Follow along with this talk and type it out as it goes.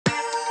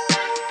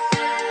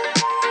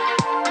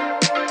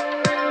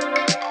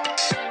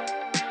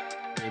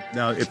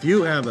Now, if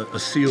you have a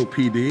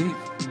COPD,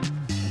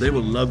 they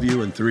will love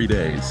you in 3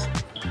 days.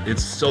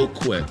 It's so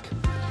quick.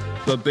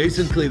 But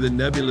basically, the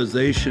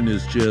nebulization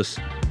is just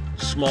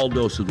small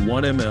doses,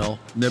 1 ml,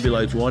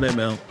 nebulize 1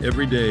 ml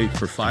every day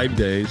for 5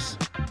 days,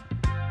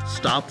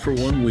 stop for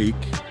 1 week,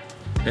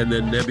 and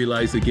then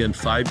nebulize again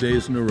 5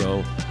 days in a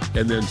row,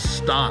 and then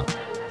stop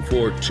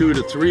for 2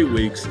 to 3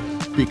 weeks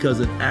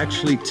because it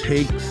actually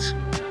takes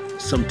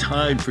some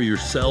time for your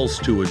cells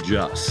to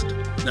adjust.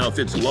 Now, if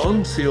it's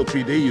lung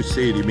COPD, you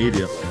see it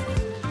immediately.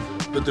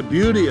 But the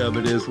beauty of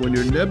it is when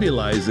you're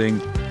nebulizing,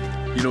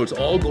 you know, it's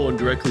all going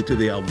directly to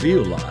the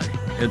alveoli.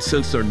 And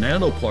since they're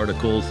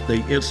nanoparticles,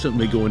 they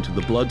instantly go into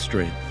the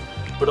bloodstream.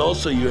 But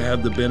also you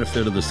have the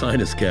benefit of the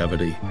sinus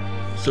cavity.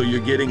 So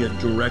you're getting it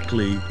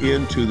directly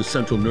into the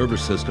central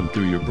nervous system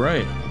through your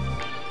brain.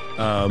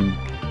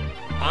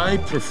 I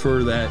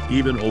prefer that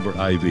even over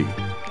IV.